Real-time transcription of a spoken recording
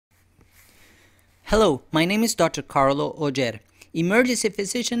Hello, my name is Dr. Carlo Oger, emergency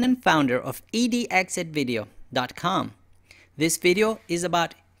physician and founder of edxitvideo.com. This video is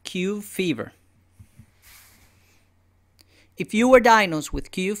about Q fever. If you were diagnosed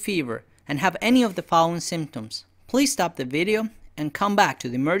with Q fever and have any of the following symptoms, please stop the video and come back to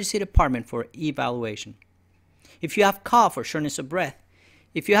the emergency department for evaluation. If you have cough or shortness of breath,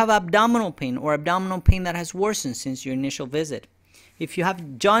 if you have abdominal pain or abdominal pain that has worsened since your initial visit, if you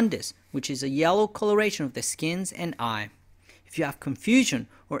have jaundice, which is a yellow coloration of the skins and eye, if you have confusion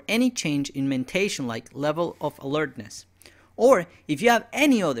or any change in mentation like level of alertness, or if you have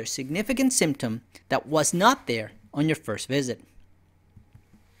any other significant symptom that was not there on your first visit.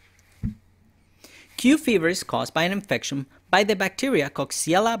 Q fever is caused by an infection by the bacteria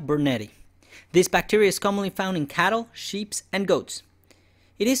Coxiella burnetii. This bacteria is commonly found in cattle, sheep, and goats.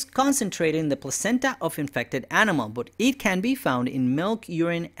 It is concentrated in the placenta of infected animal, but it can be found in milk,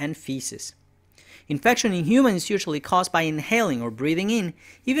 urine, and feces. Infection in humans is usually caused by inhaling or breathing in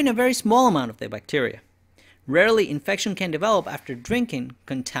even a very small amount of the bacteria. Rarely, infection can develop after drinking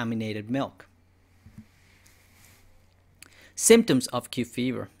contaminated milk. Symptoms of Q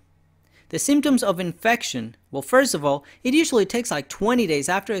fever. The symptoms of infection, well, first of all, it usually takes like 20 days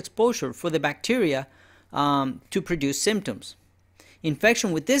after exposure for the bacteria to produce symptoms.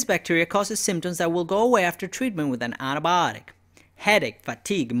 Infection with this bacteria causes symptoms that will go away after treatment with an antibiotic. Headache,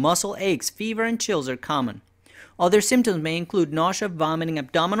 fatigue, muscle aches, fever, and chills are common. Other symptoms may include nausea, vomiting,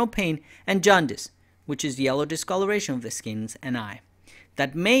 abdominal pain, and jaundice, which is yellow discoloration of the skins and eye.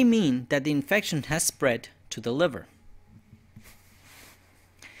 That may mean that the infection has spread to the liver.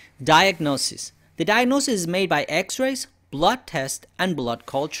 Diagnosis. The diagnosis is made by X-rays, blood tests, and blood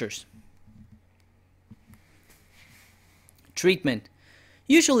cultures. Treatment.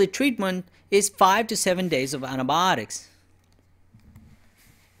 Usually treatment is 5 to 7 days of antibiotics.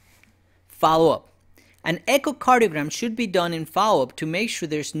 Follow-up. An echocardiogram should be done in follow-up to make sure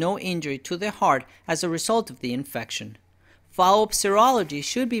there's no injury to the heart as a result of the infection. Follow-up serology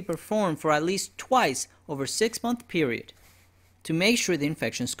should be performed for at least twice over a 6-month period to make sure the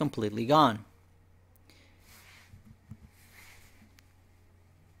infection is completely gone.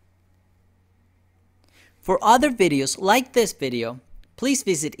 For other videos like this video, please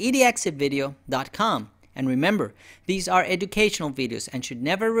visit edxitvideo.com. And remember, these are educational videos and should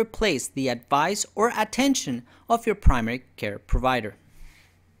never replace the advice or attention of your primary care provider.